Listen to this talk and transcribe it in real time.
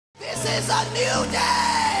is a new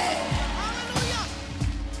day. Hallelujah.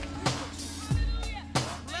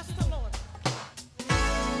 Bless the Lord.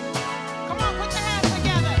 Come on, put your hands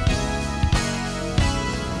together.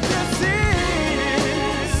 This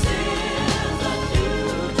is a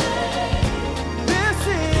new day. This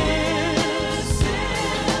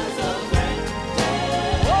is a great day.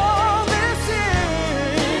 Oh, this is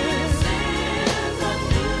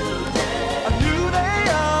a new day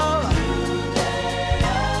of.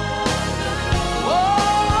 Oh,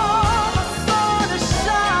 the sun is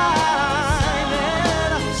shining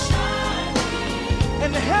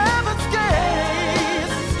in heaven's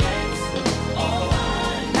gates,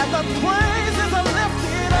 and the praises are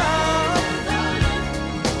lifted up.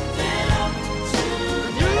 The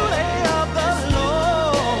new day of the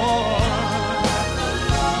Lord.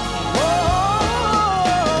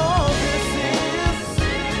 Oh, this is.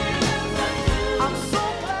 I'm so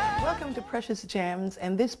glad. Welcome to Precious Gems,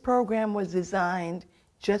 and this program was designed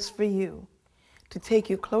just for you, to take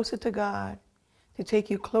you closer to God, to take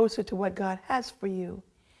you closer to what God has for you,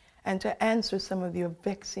 and to answer some of your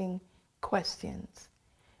vexing questions.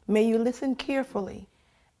 May you listen carefully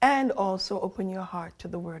and also open your heart to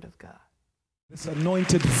the Word of God. This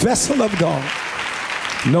anointed vessel of God,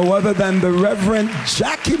 no other than the Reverend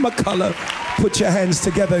Jackie McCullough. Put your hands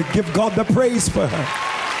together. Give God the praise for her.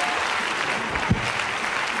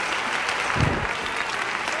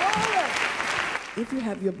 If you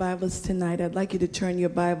have your Bibles tonight, I'd like you to turn your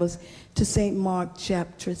Bibles to St. Mark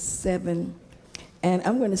chapter 7. And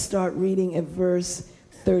I'm going to start reading at verse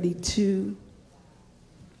 32,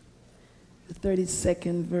 the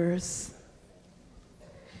 32nd verse.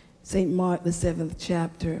 St. Mark, the 7th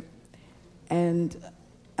chapter. And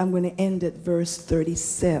I'm going to end at verse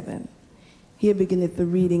 37. Here beginneth the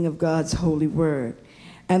reading of God's holy word.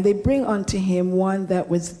 And they bring unto him one that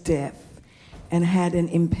was deaf and had an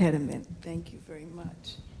impediment. Thank you very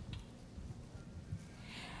much.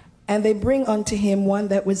 And they bring unto him one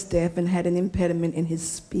that was deaf and had an impediment in his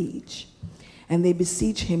speech. And they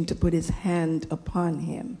beseech him to put his hand upon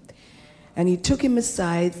him. And he took him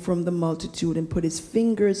aside from the multitude and put his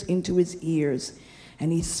fingers into his ears.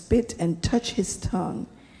 And he spit and touched his tongue.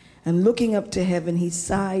 And looking up to heaven, he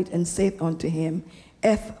sighed and saith unto him,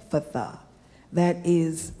 Ephphatha, that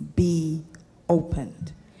is, be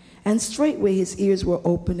opened. And straightway his ears were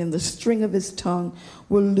opened, and the string of his tongue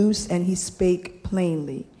were loose, and he spake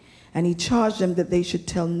plainly. And he charged them that they should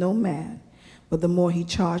tell no man. But the more he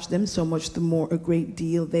charged them, so much the more a great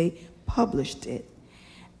deal they published it,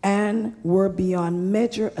 and were beyond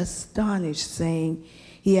measure astonished, saying,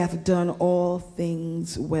 He hath done all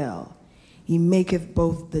things well. He maketh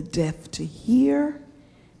both the deaf to hear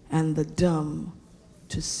and the dumb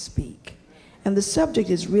to speak. And the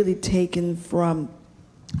subject is really taken from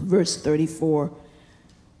verse 34,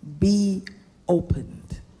 be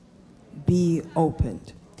opened, be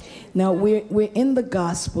opened. Now we're in the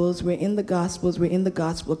Gospels, we're in the Gospel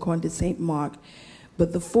according to St. Mark,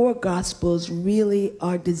 but the four Gospels really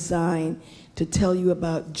are designed to tell you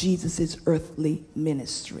about Jesus' earthly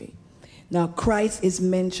ministry. Now Christ is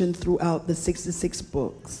mentioned throughout the 66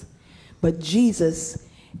 books, but Jesus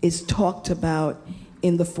is talked about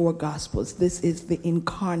in the four Gospels. This is the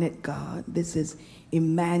incarnate God. This is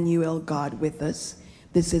Emmanuel, God with us.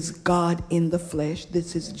 This is God in the flesh.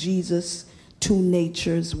 This is Jesus, two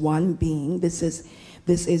natures, one being. This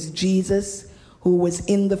is Jesus who was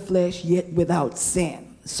in the flesh yet without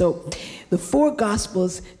sin. So the four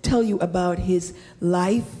Gospels tell you about his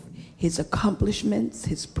life, his accomplishments,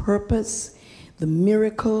 his purpose, the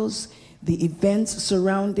miracles, the events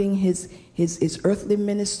surrounding his earthly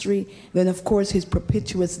ministry, then of course his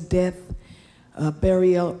perpetuous death,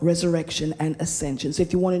 burial, resurrection, and ascension. So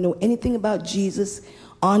if you want to know anything about Jesus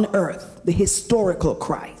on earth, the historical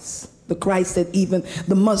Christ, the Christ that even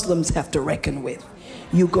the Muslims have to reckon with,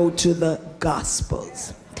 you go to the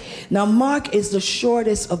Gospels. Now Mark is the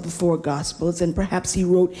shortest of the four Gospels, and perhaps he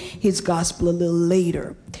wrote his Gospel a little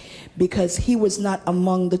later because he was not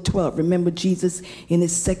among the 12. Remember, Jesus in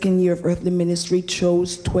his second year of earthly ministry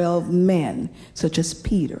chose 12 men, such as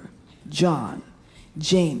Peter, John,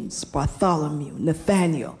 James, Bartholomew,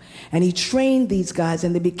 Nathaniel, and he trained these guys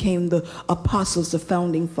and they became the apostles, the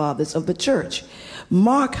founding fathers of the church.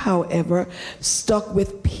 Mark, however, stuck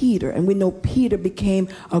with Peter, and we know Peter became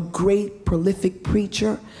a great prolific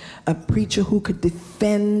preacher, a preacher who could defend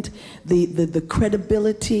defend the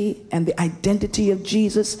credibility and the identity of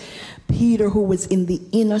Jesus. Peter, who was in the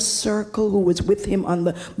inner circle, who was with him on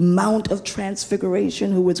the Mount of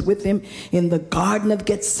Transfiguration, who was with him in the Garden of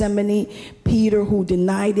Gethsemane. Peter, who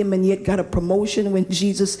denied him and yet got a promotion when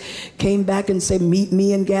Jesus came back and said, "Meet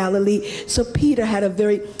me in Galilee." So Peter had a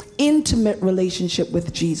very intimate relationship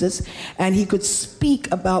with Jesus, and he could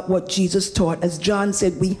speak about what Jesus taught. As John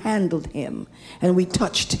said, we handled him and we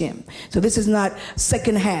touched him. So this is not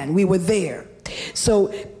secondhand. We were there.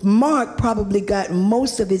 So Mark probably got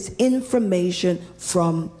most of his information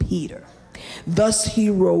from Peter. Thus he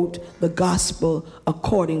wrote the gospel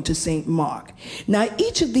according to St. Mark. Now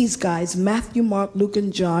each of these guys, Matthew, Mark, Luke,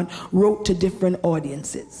 and John, wrote to different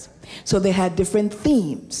audiences. So they had different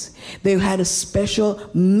themes. They had a special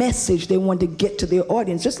message they wanted to get to their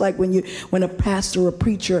audience. Just like when a pastor or a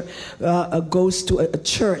preacher goes to a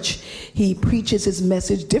church, he preaches his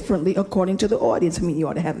message differently according to the audience. I mean, you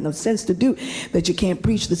ought to have enough sense to do that. You can't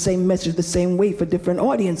preach the same message the same way for different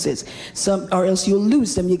audiences. Or else you'll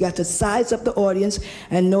lose them. You got to size up the audience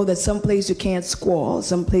and know that some place you can't squall,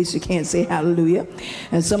 some place you can't say hallelujah,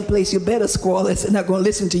 and some place you better squall. They're not going to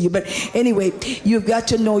listen to you. But anyway, you've got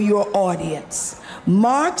to know your audience.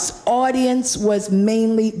 Mark's audience was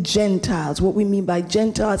mainly Gentiles. What we mean by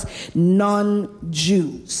Gentiles,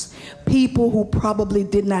 non-Jews. People who probably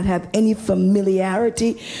did not have any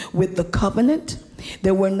familiarity with the covenant.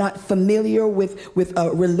 They were not familiar with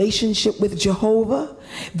a relationship with Jehovah.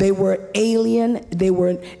 They were alien. They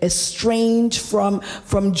were estranged from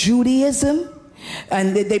Judaism.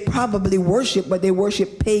 And they probably worship, but they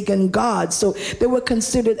worship pagan gods. So they were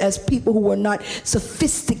considered as people who were not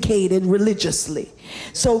sophisticated religiously.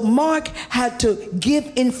 So Mark had to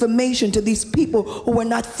give information to these people who were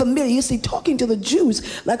not familiar. You see, talking to the Jews,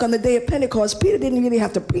 like on the day of Pentecost, Peter didn't really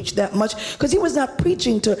have to preach that much because he was not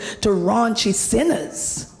preaching to raunchy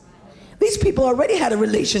sinners. These people already had a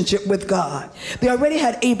relationship with God. They already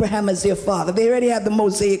had Abraham as their father. They already had the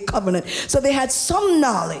Mosaic covenant. So they had some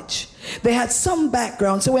knowledge. They had some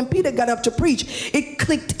background. So when Peter got up to preach, it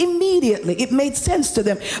clicked immediately. It made sense to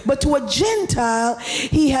them. But to a Gentile,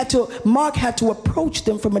 Mark had to approach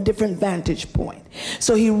them from a different vantage point.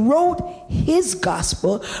 So he wrote his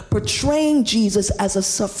gospel portraying Jesus as a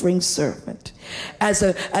suffering servant, as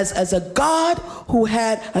a God who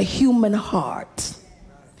had a human heart,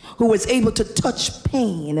 who was able to touch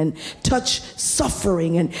pain and touch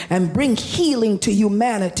suffering and bring healing to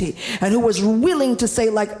humanity, and who was willing to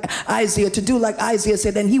say like Isaiah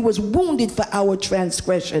said, and he was wounded for our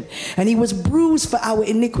transgression, and he was bruised for our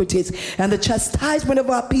iniquities, and the chastisement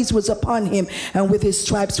of our peace was upon him, and with his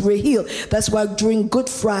stripes we're healed. That's why during Good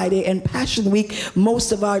Friday and Passion Week,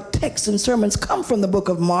 most of our texts and sermons come from the book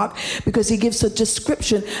of Mark, because he gives a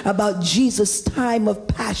description about Jesus' time of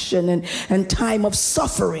passion and time of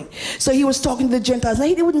suffering. So he was talking to the Gentiles. Now,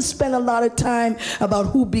 he wouldn't spend a lot of time about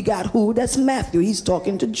who begot who. That's Matthew. He's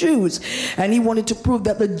talking to Jews. And he wanted to prove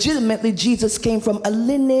that legitimately Jesus came from a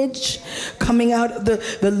lineage, coming out of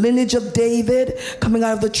the lineage of David, coming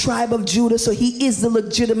out of the tribe of Judah. So he is the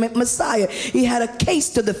legitimate Messiah. He had a case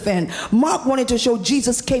to defend. Mark wanted to show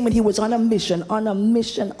Jesus came and he was on a mission.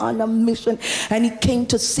 And he came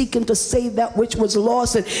to seek and to save that which was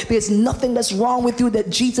lost. And there's nothing that's wrong with you that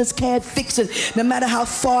Jesus can't fix it. No matter how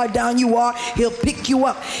far down you are, he'll pick you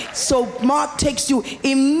up. So Mark takes you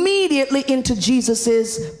immediately into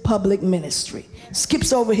Jesus's public ministry.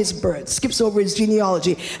 Skips over his birth, skips over his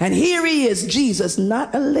genealogy, and here he is, Jesus,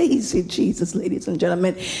 not a lazy Jesus, ladies and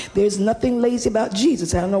gentlemen. There's nothing lazy about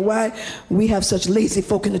Jesus. I don't know why we have such lazy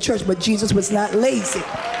folk in the church, but Jesus was not lazy,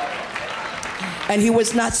 and he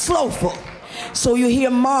was not slowful. So you hear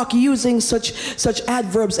Mark using such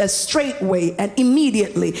adverbs as straightway and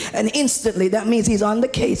immediately and instantly. That means he's on the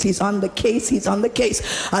case, he's on the case, he's on the case.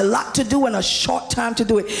 A lot to do and a short time to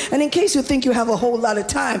do it. And in case you think you have a whole lot of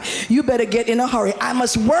time, you better get in a hurry. I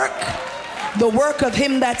must work the work of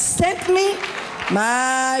him that sent me.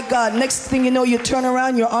 My God, next thing you know, you turn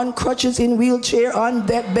around, you're on crutches, in wheelchair, on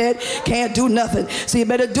that bed, can't do nothing. So you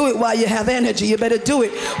better do it while you have energy. You better do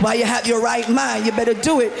it while you have your right mind. You better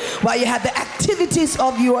do it while you have the activities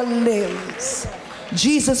of your limbs.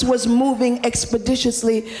 Jesus was moving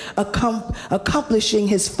expeditiously, accomplishing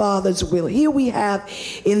his Father's will. Here we have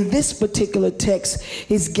in this particular text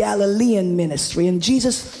his Galilean ministry, and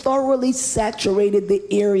Jesus thoroughly saturated the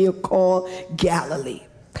area called Galilee.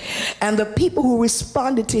 And the people who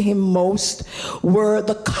responded to him most were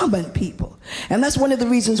the common people. And that's one of the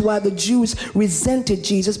reasons why the Jews resented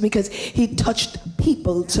Jesus, because he touched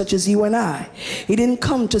people such as you and I. He didn't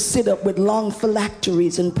come to sit up with long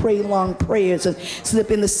phylacteries and pray long prayers and sit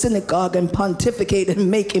up in the synagogue and pontificate and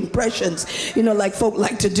make impressions, you know, like folk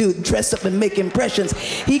like to do, dress up and make impressions.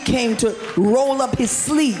 He came to roll up his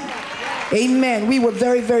sleeve. Amen. We were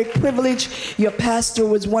very, very privileged. Your pastor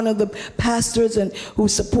was one of the pastors and who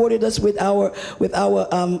supported us with our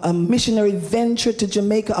missionary venture to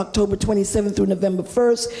Jamaica, October 27th through November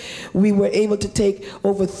 1st. We were able to take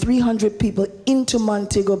over 300 people into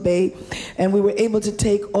Montego Bay, and we were able to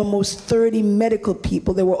take almost 30 medical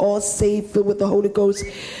people. They were all saved, filled with the Holy Ghost,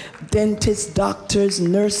 dentists, doctors,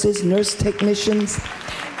 nurses, nurse technicians.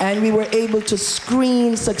 And we were able to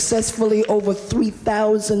screen successfully over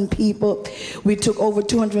 3,000 people. We took over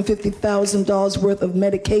 $250,000 worth of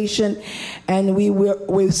medication, and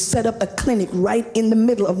we set up a clinic right in the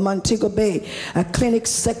middle of Montego Bay, a clinic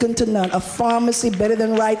second to none, a pharmacy better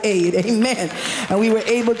than Rite Aid, amen. And we were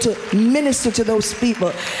able to minister to those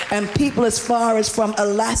people, and people as far as from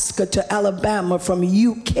Alaska to Alabama, from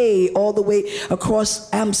UK all the way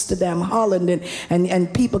across Amsterdam, Holland,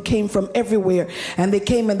 and people came from everywhere, and they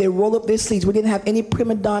came and they roll up their sleeves. We didn't have any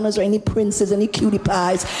prima donnas or any princes, any cutie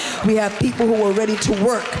pies. We have people who were ready to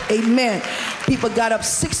work. Amen. People got up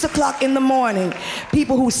 6 o'clock in the morning.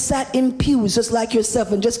 People who sat in pews just like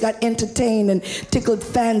yourself and just got entertained and tickled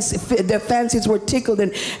fancy. Their fancies were tickled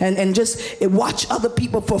and just watch other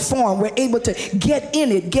people perform. We're able to get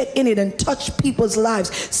in it and touch people's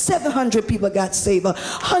lives. 700 people got saved.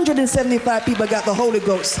 175 people got the Holy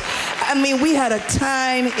Ghost. I mean, we had a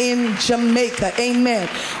time in Jamaica. Amen.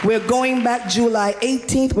 We're going back July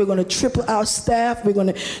 18th. We're going to triple our staff. We're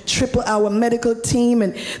going to triple our medical team,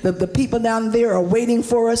 and the people down there are waiting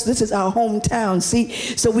for us. This is our hometown, see?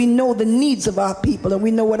 So we know the needs of our people, and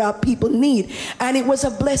we know what our people need. And it was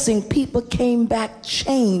a blessing. People came back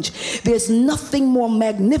changed. There's nothing more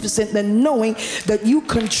magnificent than knowing that you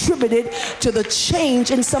contributed to the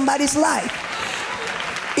change in somebody's life.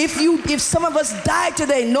 If some of us died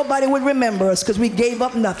today, nobody would remember us because we gave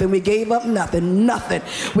up nothing. We gave up nothing.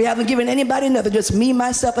 We haven't given anybody nothing, just me,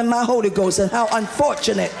 myself, and my Holy Ghost. And how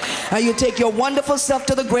unfortunate. And you take your wonderful self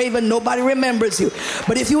to the grave and nobody remembers you.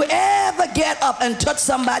 But if you ever get up and touch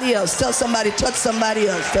somebody else, tell somebody, touch somebody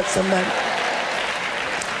else, touch somebody.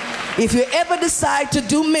 If you ever decide to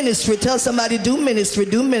do ministry, tell somebody, do ministry,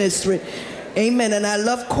 do ministry. Amen. And I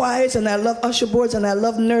love choirs, and I love usher boards, and I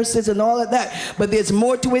love nurses and all of that. But there's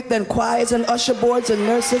more to it than choirs and usher boards and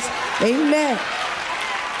nurses. Amen.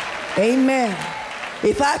 Amen.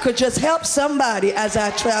 If I could just help somebody as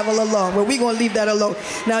I travel along. Well, we're going to leave that alone.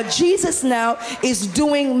 Now, Jesus now is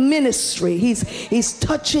doing ministry. He's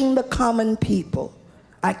touching the common people.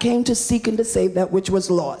 I came to seek and to save that which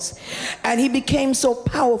was lost. And he became so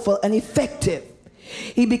powerful and effective.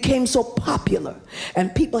 He became so popular,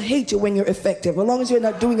 and people hate you when you're effective. As long as you're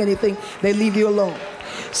not doing anything, they leave you alone.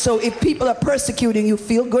 So if people are persecuting you,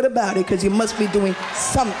 feel good about it, because you must be doing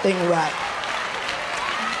something right.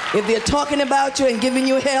 If they're talking about you and giving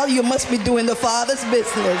you hell, you must be doing the Father's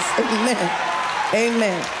business. Amen.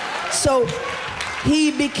 Amen. So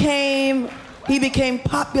he became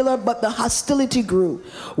popular, but the hostility grew.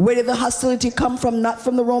 Where did the hostility come from? Not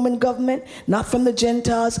from the Roman government, not from the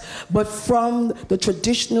Gentiles, but from the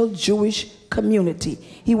traditional Jewish community.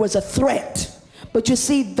 He was a threat. But you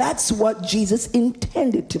see, that's what Jesus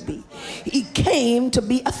intended to be. He came to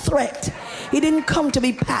be a threat. He didn't come to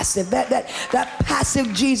be passive. That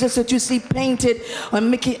passive Jesus that you see painted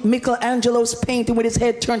on Michelangelo's painting with his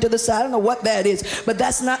head turned to the side. I don't know what that is, but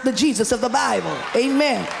that's not the Jesus of the Bible.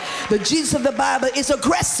 Amen. The Jesus of the Bible is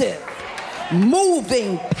aggressive,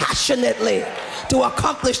 moving passionately to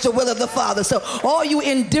accomplish the will of the Father. So all you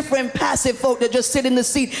indifferent, passive folk that just sit in the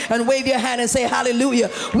seat and wave your hand and say hallelujah,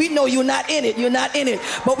 we know you're not in it. You're not in it.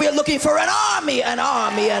 But we're looking for an army, an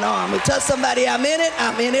army, an army. Tell somebody, I'm in it,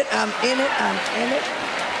 I'm in it, I'm in it, I'm in it.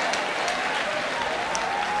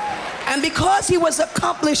 And because he was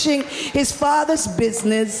accomplishing his Father's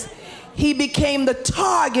business, he became the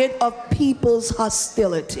target of people's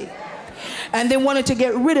hostility. And they wanted to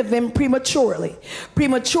get rid of him prematurely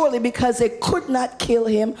because they could not kill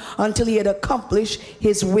him until he had accomplished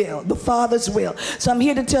his will, the Father's will. So I'm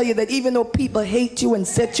here to tell you that even though people hate you and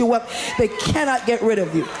set you up, they cannot get rid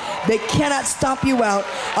of you. They cannot stomp you out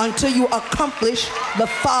until you accomplish the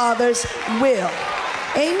Father's will.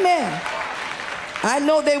 Amen. I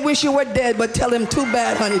know they wish you were dead, but tell them, too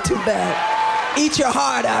bad, honey, too bad. Eat your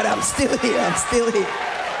heart out. I'm still here. I'm still here.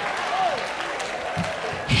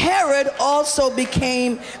 Herod also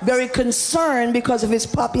became very concerned because of his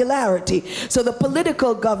popularity. So the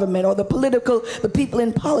political government, or the people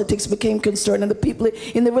in politics became concerned, and the people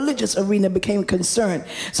in the religious arena became concerned.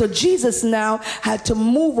 So Jesus now had to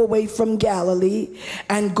move away from Galilee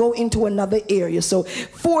and go into another area. So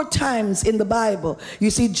 4 times in the Bible you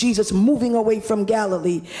see Jesus moving away from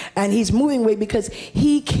Galilee, and he's moving away because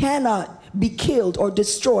he cannot be killed or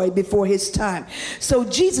destroyed before his time. So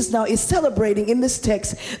Jesus now is celebrating in this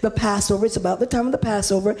text the Passover. It's about the time of the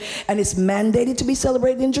Passover, and it's mandated to be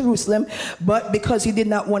celebrated in Jerusalem, but because he did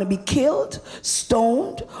not want to be killed,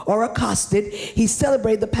 stoned, or accosted, he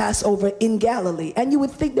celebrated the Passover in Galilee. And you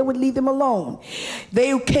would think they would leave him alone.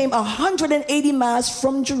 They came 180 miles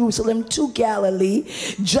from Jerusalem to Galilee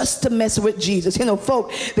just to mess with Jesus. You know,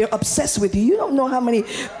 folk, they're obsessed with you. You don't know how many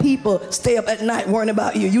people stay up at night worrying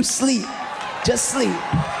about you. You sleep. Just sleep.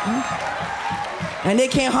 And they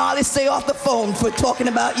can't hardly stay off the phone for talking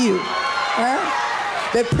about you. Huh?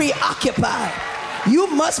 They're preoccupied. You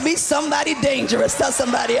must be somebody dangerous. Tell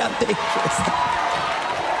somebody I'm dangerous.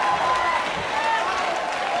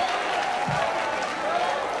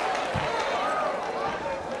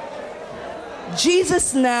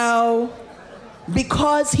 Jesus now,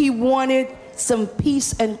 because he wanted some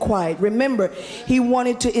peace and quiet. Remember, he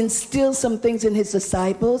wanted to instill some things in his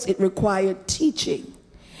disciples. It required teaching.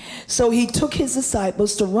 So he took his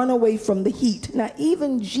disciples to run away from the heat. Now,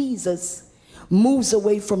 even Jesus moves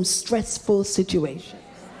away from stressful situations.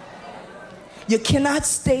 You cannot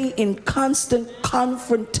stay in constant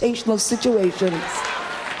confrontational situations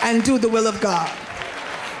and do the will of God.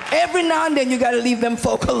 Every now and then you got to leave them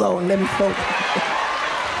folk alone. Them folk.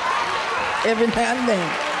 Every now and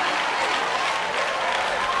then.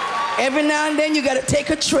 Every now and then you got to take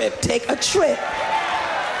a trip. Take a trip.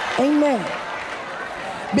 Amen.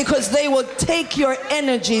 Because they will take your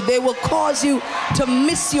energy. They will cause you to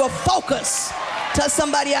miss your focus. Tell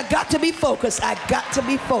somebody, I got to be focused. I got to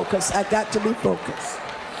be focused. I got to be focused.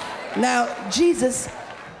 Now, Jesus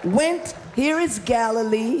went. Here is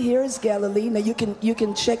Galilee. Here is Galilee. Now you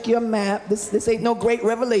can check your map. This ain't no great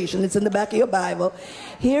revelation. It's in the back of your Bible.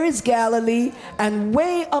 Here is Galilee, and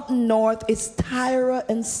way up north is Tyre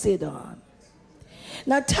and Sidon.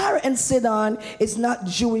 Now Tyre and Sidon is not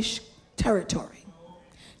Jewish territory.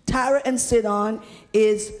 Tyre and Sidon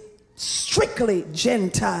is strictly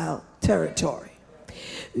Gentile territory.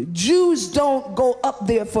 Jews don't go up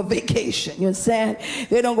there for vacation. You understand?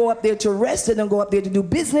 They don't go up there to rest. They don't go up there to do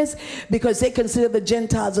business, because they consider the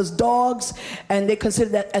Gentiles as dogs, and they consider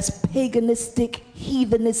that as paganistic,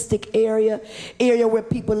 heathenistic area where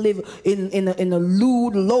people live in a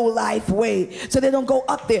lewd, low-life way. So they don't go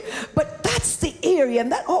up there. But that's the area,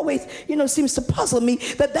 and that always, seems to puzzle me,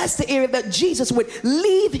 that's the area that Jesus would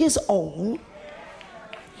leave his own,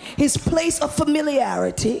 his place of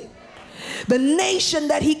familiarity, the nation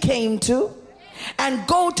that he came to, and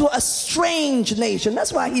go to a strange nation.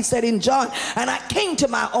 That's why he said in John, and I came to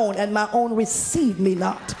my own, and my own received me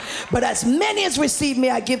not. But as many as receive me,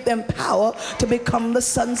 I give them power to become the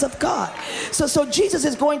sons of God. So Jesus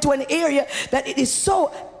is going to an area that it is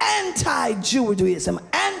so anti-Judaism,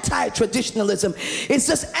 anti-traditionalism. It's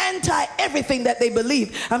just anti-everything that they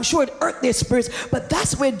believe. I'm sure it irked their spirits, but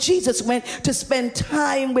that's where Jesus went to spend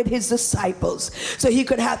time with his disciples, so he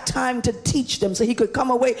could have time to teach them, so he could come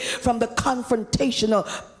away from the confrontational,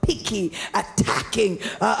 picky, attacking,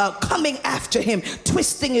 coming after him,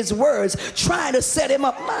 twisting his words, trying to set him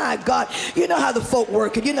up. My God, you know how the folk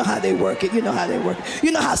work it. You know how they work it. You know how they work it.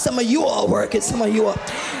 You know how some of you all work it. Some of you all.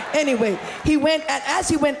 Anyway, he went, and as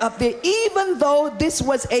he went up there, even though this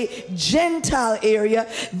was a Gentile area,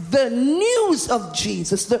 the news of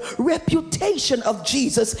Jesus, the reputation of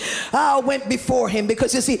Jesus went before him,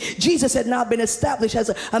 because you see, Jesus had now been established as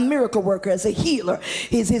a miracle worker, as a healer.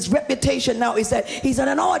 His reputation now is that he's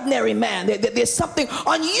an ordinary man. There's something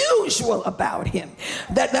unusual about him,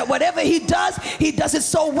 that whatever he does it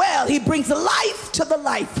so well. He brings life to the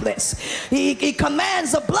lifeless. He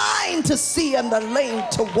commands the blind to see and the lame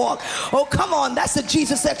to walk. Oh, come on, that's the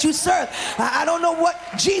Jesus that you serve. I don't know what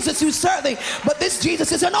Jesus you're serving, but this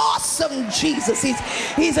Jesus is an awesome Jesus.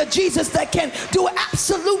 He's a Jesus that can do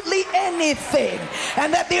absolutely anything,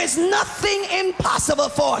 and that there's nothing impossible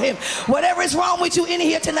for him. Whatever is wrong with you in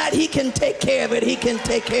here tonight, he can take care of it. He can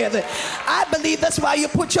take care of it. I believe that's why you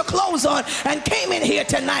put your clothes on and came in here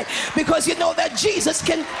tonight, because you know that Jesus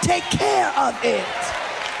can take care of it.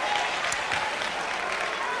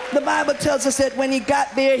 The Bible tells us that when he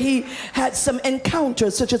got there, he had some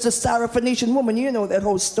encounters, such as a Syrophoenician woman. You know that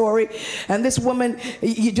whole story. And this woman,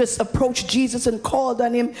 he just approached Jesus and called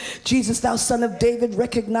on him. Jesus, thou son of David,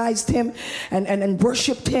 recognized him and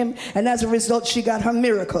worshiped him. And as a result, she got her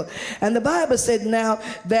miracle. And the Bible said now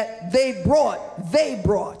that they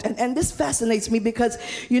brought, and this fascinates me because,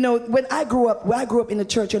 you know, when I grew up in the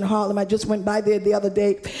church in Harlem, I just went by there the other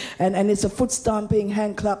day, and it's a foot stomping,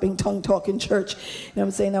 hand clapping, tongue talking church. You know what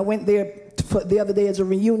I'm saying? I went there for the other day as a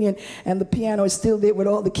reunion, and the piano is still there with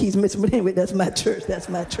all the keys missing. But anyway, that's my church.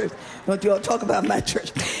 Don't you all talk about my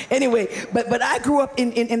church. Anyway, but I grew up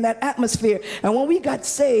in that atmosphere. And when we got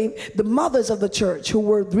saved, the mothers of the church, who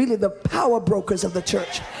were really the power brokers of the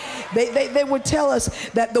church, they would tell us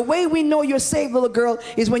that the way we know you're saved, little girl,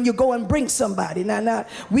 is when you go and bring somebody. Now,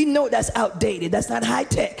 we know that's outdated. That's not high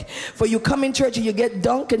tech. For you come in church and you get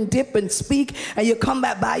dunk and dip and speak, and you come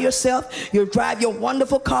back by yourself. You drive your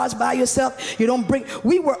wonderful cars by yourself. You don't bring.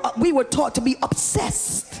 We were taught to be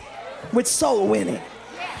obsessed with soul winning.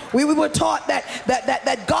 We were taught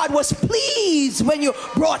that God was pleased when you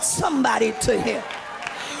brought somebody to him.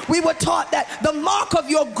 We were taught that the mark of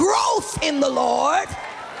your growth in the Lord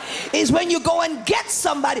is when you go and get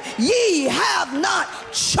somebody. Ye have not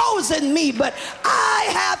chosen me, but I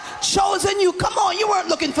have chosen you. Come on, you weren't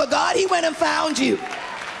looking for God. He went and found you.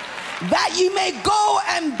 That ye may go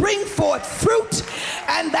and bring forth fruit,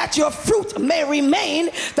 and that your fruit may remain,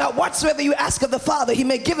 that whatsoever you ask of the Father, he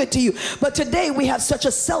may give it to you. But today we have such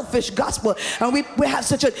a selfish gospel, and we have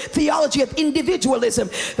such a theology of individualism,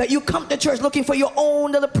 that you come to church looking for your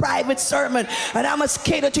own little private sermon, and I must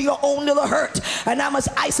cater to your own little hurt, and I must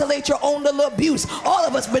isolate your own little abuse. All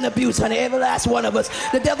of us been abused, honey, every last one of us.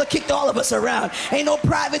 The devil kicked all of us around. Ain't no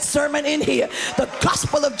private sermon in here. The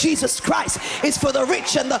gospel of Jesus Christ is for the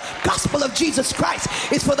rich, and the gospel of Jesus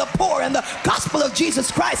Christ is for the poor, and the gospel of Jesus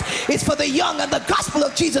Christ is for the young, and the gospel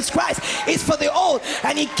of Jesus Christ is for the old.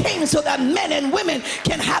 And he came so that men and women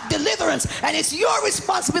can have deliverance, and it's your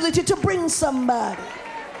responsibility to bring somebody.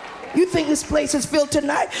 You think this place is filled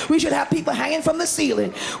tonight? We should have people hanging from the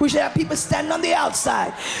ceiling. We should have people standing on the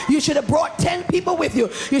outside. You should have brought 10 people with you.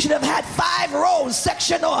 You should have had 5 rows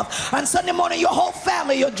sectioned off. On Sunday morning, your whole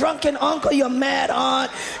family, your drunken uncle, your mad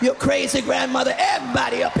aunt, your crazy grandmother,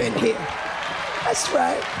 everybody up in here. That's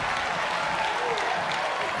right.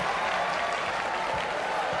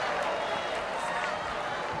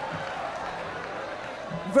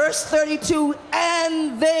 Verse 32,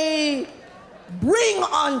 and they bring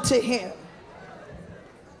unto him,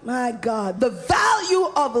 my God, the value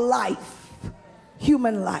of life,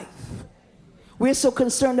 human life. We're so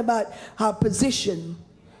concerned about our position.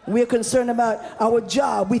 We're concerned about our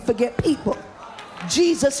job. We forget people.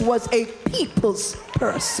 Jesus was a people's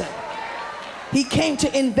person. He came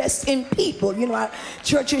to invest in people. You know, our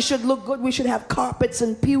churches should look good. We should have carpets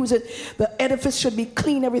and pews, and the edifice should be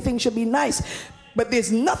clean. Everything should be nice. But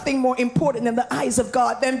there's nothing more important in the eyes of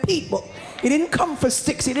God than people. He didn't come for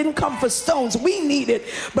sticks. He didn't come for stones. We need it,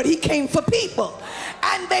 but he came for people.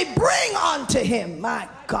 And they bring unto him, my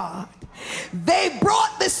God. They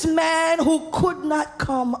brought this man who could not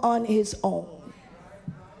come on his own.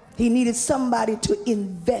 He needed somebody to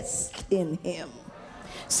invest in him.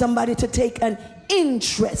 Somebody to take an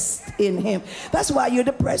interest in him. That's why you're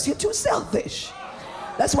depressed. You're too selfish.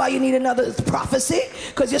 That's why you need another prophecy,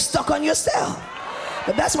 because you're stuck on yourself.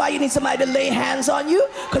 But that's why you need somebody to lay hands on you,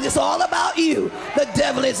 because it's all about you. The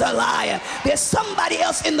devil is a liar. There's somebody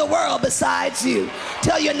else in the world besides you.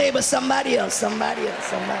 Tell your neighbor, somebody else, somebody else,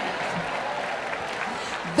 somebody else.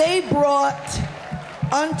 They brought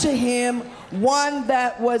unto him one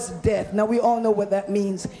that was deaf. Now we all know what that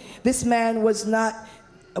means. This man was not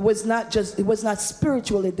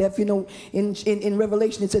spiritually deaf. You know, in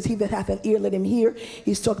Revelation it says, he that hath an ear, let him hear.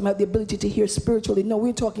 He's talking about the ability to hear spiritually. No,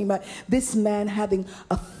 we're talking about this man having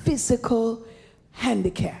a physical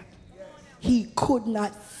handicap. He could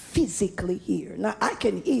not physically hear. Now I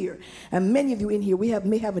can hear, and many of you in here,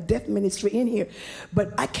 may have a deaf ministry in here,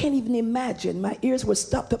 but I can't even imagine. My ears were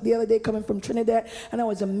stopped up the other day coming from Trinidad, and I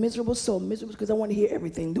was a miserable soul, miserable because I want to hear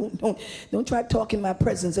everything. Don't try to talk in my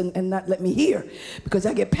presence and not let me hear, because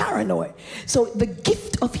I get paranoid. So the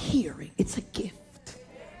gift of hearing, it's a gift.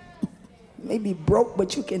 Maybe broke,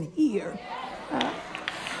 but you can hear.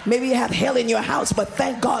 Maybe you have hell in your house, but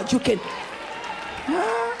thank God you can.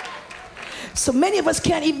 So many of us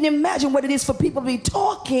can't even imagine what it is for people to be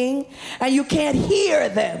talking and you can't hear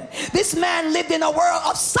them. This man lived in a world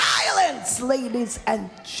of silence, ladies and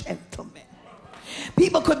gentlemen.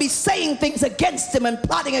 People could be saying things against him and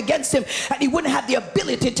plotting against him, and he wouldn't have the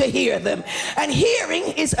ability to hear them. And hearing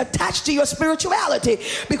is attached to your spirituality,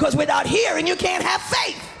 because without hearing you can't have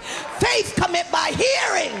faith.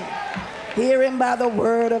 Hearing by the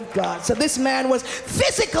word of God. So this man was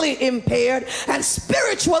physically impaired and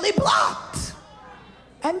spiritually blocked.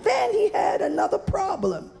 And then he had another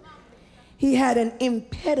problem. He had an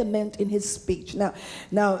impediment in his speech. Now,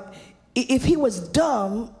 if he was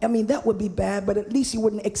dumb, I mean, that would be bad, but at least you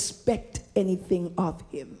wouldn't expect anything of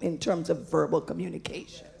him in terms of verbal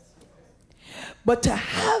communication. But to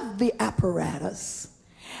have the apparatus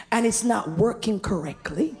and it's not working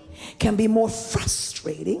correctly can be more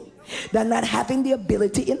frustrating than not having the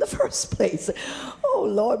ability in the first place. Oh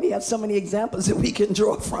Lord, we have so many examples that we can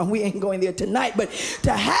draw from. We ain't going there tonight, but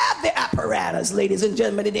to have the apparatus, ladies and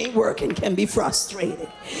gentlemen, it ain't working, can be frustrating.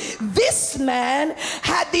 This man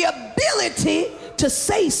had the ability to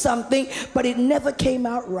say something, but it never came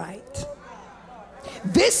out right.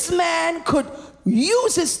 This man could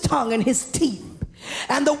use his tongue and his teeth,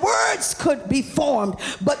 and the words could be formed,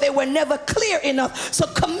 but they were never clear enough, so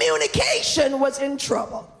communication was in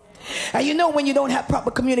trouble. And you know, when you don't have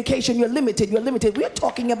proper communication, you're limited. We're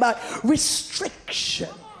talking about restriction.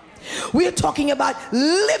 We're talking about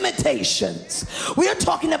limitations. We're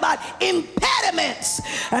talking about impediments.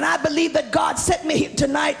 And I believe that God sent me here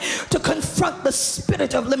tonight to confront the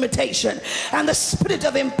spirit of limitation and the spirit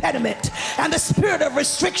of impediment and the spirit of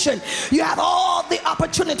restriction. You have all the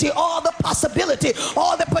opportunity, all the possibility,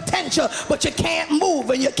 all the potential, but you can't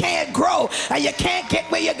move and you can't grow and you can't get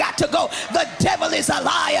where you got to go. The devil is a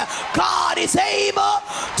liar. God is able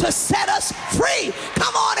to set us free.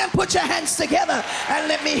 Come on and put your hands together and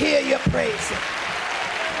let me hear you praise him.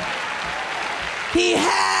 He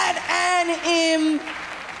had an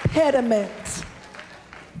impediment,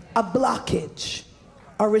 a blockage,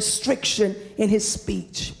 a restriction in his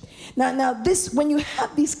speech. Now this, when you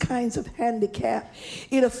have these kinds of handicap,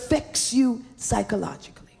 it affects you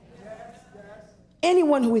psychologically.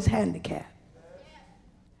 Anyone who is handicapped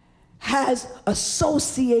has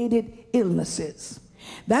associated illnesses.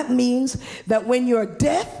 That means that when you're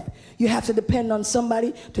deaf, you have to depend on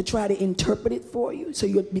somebody to try to interpret it for you, so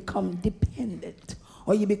you become dependent,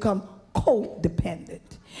 or you become codependent.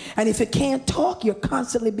 And if you can't talk, you're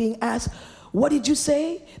constantly being asked, what did you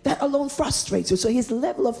say? That alone frustrates you. So his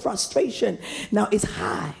level of frustration now is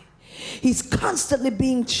high. He's constantly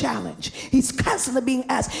being challenged. He's constantly being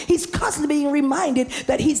asked. He's constantly being reminded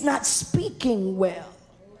that he's not speaking well.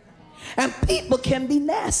 And people can be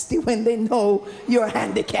nasty when they know you're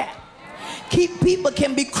handicapped. People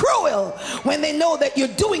can be cruel when they know that you're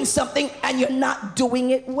doing something and you're not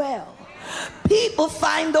doing it well. People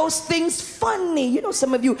find those things funny. You know,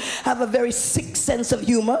 some of you have a very sick sense of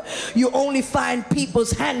humor. You only find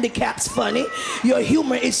people's handicaps funny. Your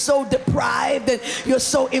humor is so deprived and you're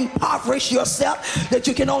so impoverished yourself that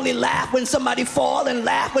you can only laugh when somebody falls, and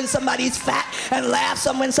laugh when somebody's fat, and laugh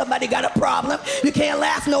when somebody got a problem. You can't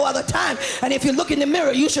laugh no other time. And if you look in the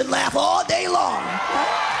mirror, you should laugh all day long.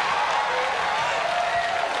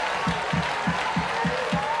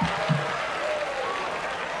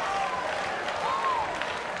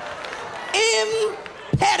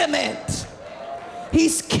 Impediment.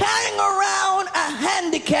 He's carrying around a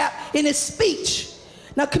handicap in his speech.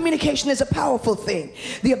 Now, communication is a powerful thing.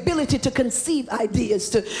 The ability to conceive ideas,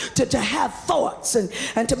 to have thoughts, and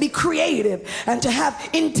to be creative, and to have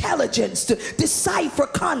intelligence, to decipher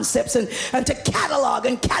concepts, and to catalog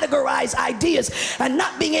and categorize ideas, and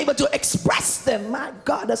not being able to express them. My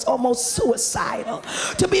God, that's almost suicidal.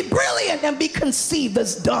 To be brilliant and be conceived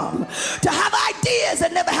as dumb. To have ideas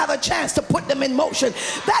and never have a chance to put them in motion.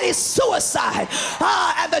 That is suicide.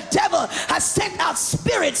 And the devil has sent out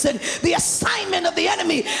spirits, and the assignment of the enemy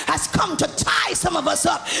has come to tie some of us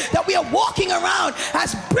up, that we are walking around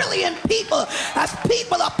as brilliant people, as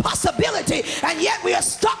people of possibility, and yet we are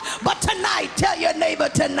stuck. But tonight, tell your neighbor,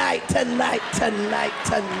 tonight, I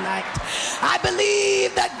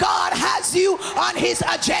believe that God has you on his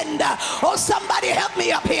agenda. Oh, somebody help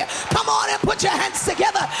me up here. Come on and put your hands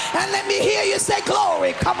together and let me hear you say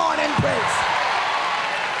glory. Come on and praise.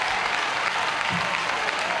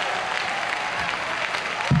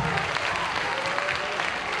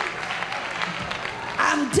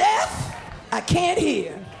 I'm deaf, I can't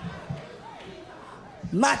hear.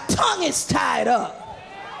 My tongue is tied up.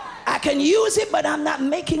 I can use it, but I'm not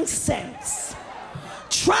making sense.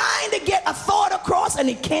 Trying to get a thought across and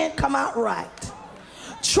it can't come out right.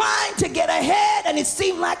 Trying to get ahead and it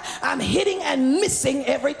seems like I'm hitting and missing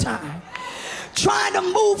every time. Trying to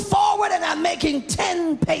move forward and I'm making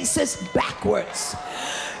 10 paces backwards.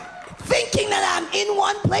 thinking that I'm in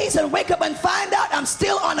one place and wake up and find out I'm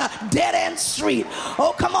still on a dead-end street.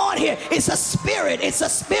 Oh, come on here. It's a spirit. It's a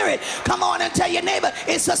spirit. Come on and tell your neighbor,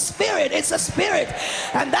 it's a spirit. It's a spirit.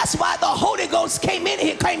 And that's why the Holy Ghost came in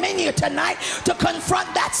here tonight to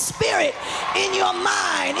confront that spirit in your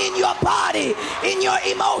mind, in your body, in your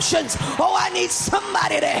emotions. Oh, I need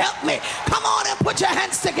somebody to help me. Come on and put your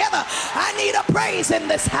hands together. I need a praise in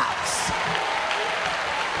this house.